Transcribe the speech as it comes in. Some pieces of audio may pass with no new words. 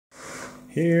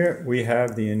Here we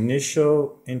have the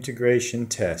initial integration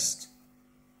test.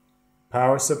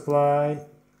 Power supply,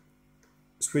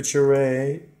 switch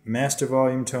array, master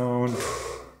volume tone,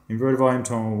 inverter volume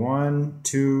tone 1,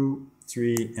 2,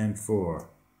 3, and 4.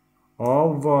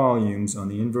 All volumes on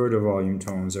the inverter volume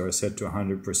tones are set to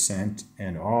 100%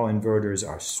 and all inverters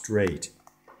are straight.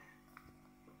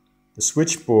 The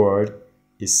switchboard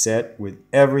is set with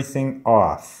everything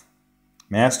off.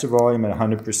 Master volume at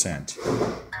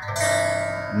 100%.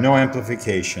 No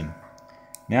amplification.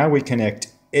 Now we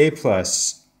connect A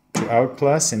plus to out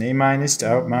plus and A minus to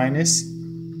out minus.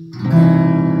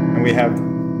 And we have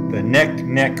the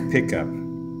neck pickup.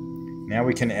 Now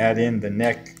we can add in the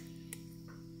neck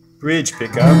bridge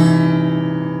pickup.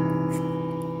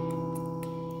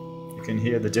 You can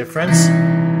hear the difference.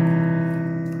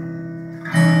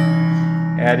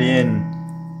 Add in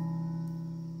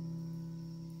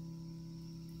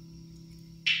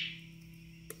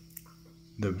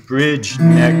the bridge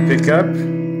neck pickup.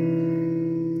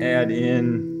 Add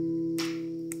in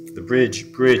the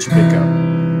bridge pickup.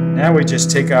 Now we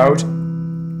just take out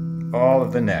all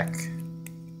of the neck.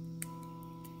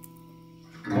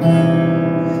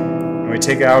 And we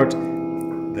take out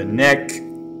the neck,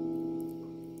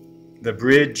 the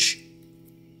bridge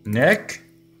neck.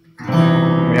 We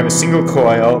have a single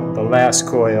coil, the last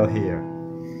coil here.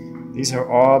 These are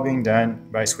all being done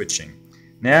by switching.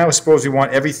 Now suppose we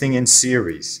want everything in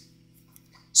series.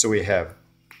 So we have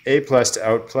A plus to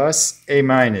out plus, A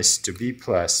minus to B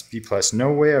plus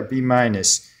nowhere, B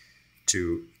minus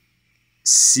to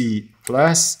C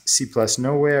plus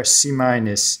nowhere, C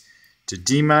minus to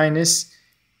D minus,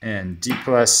 and D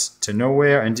plus to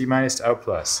nowhere, and D minus to out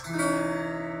plus.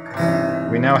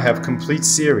 We now have complete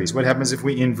series. What happens if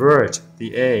we invert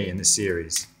the A in the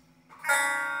series?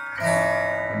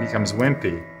 It becomes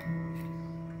wimpy.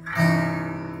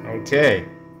 Okay.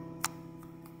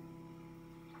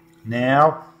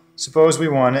 Now, suppose we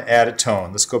want to add a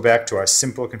tone. Let's go back to our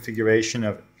simple configuration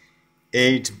of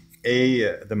the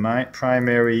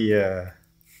primary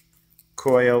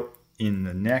coil in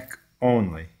the neck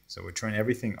only. So we turn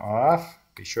everything off.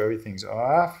 Be sure everything's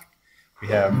off. We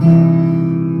have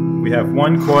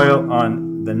one coil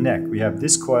on the neck. We have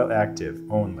this coil active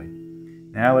only.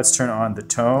 Now let's turn on the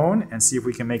tone and see if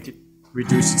we can make it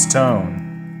reduce its tone.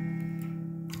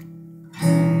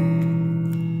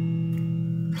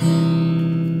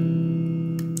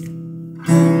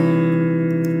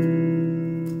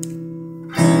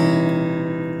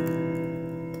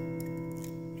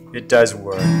 It does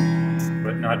work,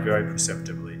 but not very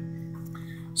perceptibly.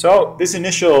 So this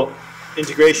initial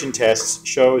integration test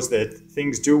shows that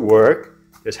things do work.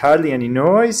 There's hardly any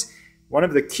noise. One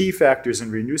of the key factors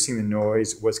in reducing the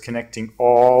noise was connecting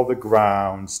all the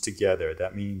grounds together.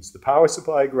 That means the power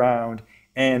supply ground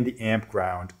and the amp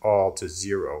ground all to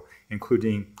 0,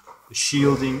 including the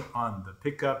shielding on the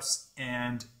pickups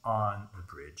and on the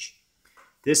bridge.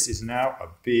 This is now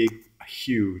a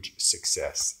huge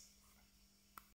success.